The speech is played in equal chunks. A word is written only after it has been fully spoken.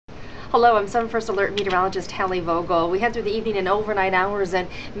Hello, I'm 7 First Alert meteorologist Hallie Vogel. We head through the evening and overnight hours, and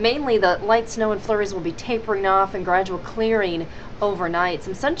mainly the light snow and flurries will be tapering off and gradual clearing overnight.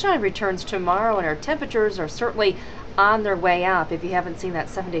 Some sunshine returns tomorrow, and our temperatures are certainly on their way up. If you haven't seen that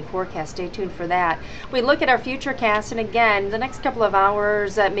 7-day forecast, stay tuned for that. We look at our futurecast, and again, the next couple of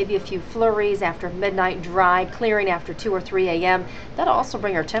hours, maybe a few flurries after midnight, dry, clearing after 2 or 3 a.m. That'll also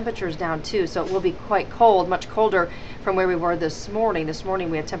bring our temperatures down too, so it will be quite cold, much colder from where we were this morning. This morning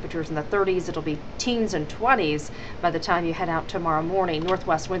we had temperatures in the 30s. It'll be teens and 20s by the time you head out tomorrow morning.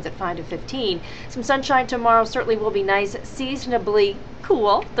 Northwest winds at 5 to 15. Some sunshine tomorrow certainly will be nice, seasonably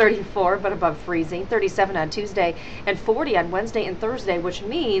cool, 34 but above freezing, 37 on Tuesday and 40 on Wednesday and Thursday, which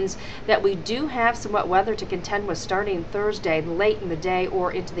means that we do have some wet weather to contend with starting Thursday late in the day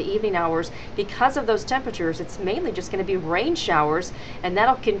or into the evening hours. Because of those temperatures, it's mainly just going to be rain showers, and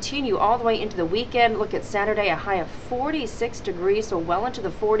that'll continue all the way into the weekend. Look at Saturday, a high of 46 degrees, so well into the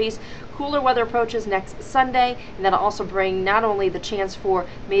 40s. Cooler weather approaches next Sunday, and that'll also bring not only the chance for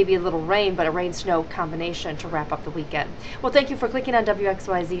maybe a little rain, but a rain-snow combination to wrap up the weekend. Well, thank you for clicking on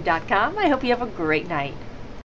WXYZ.com. I hope you have a great night.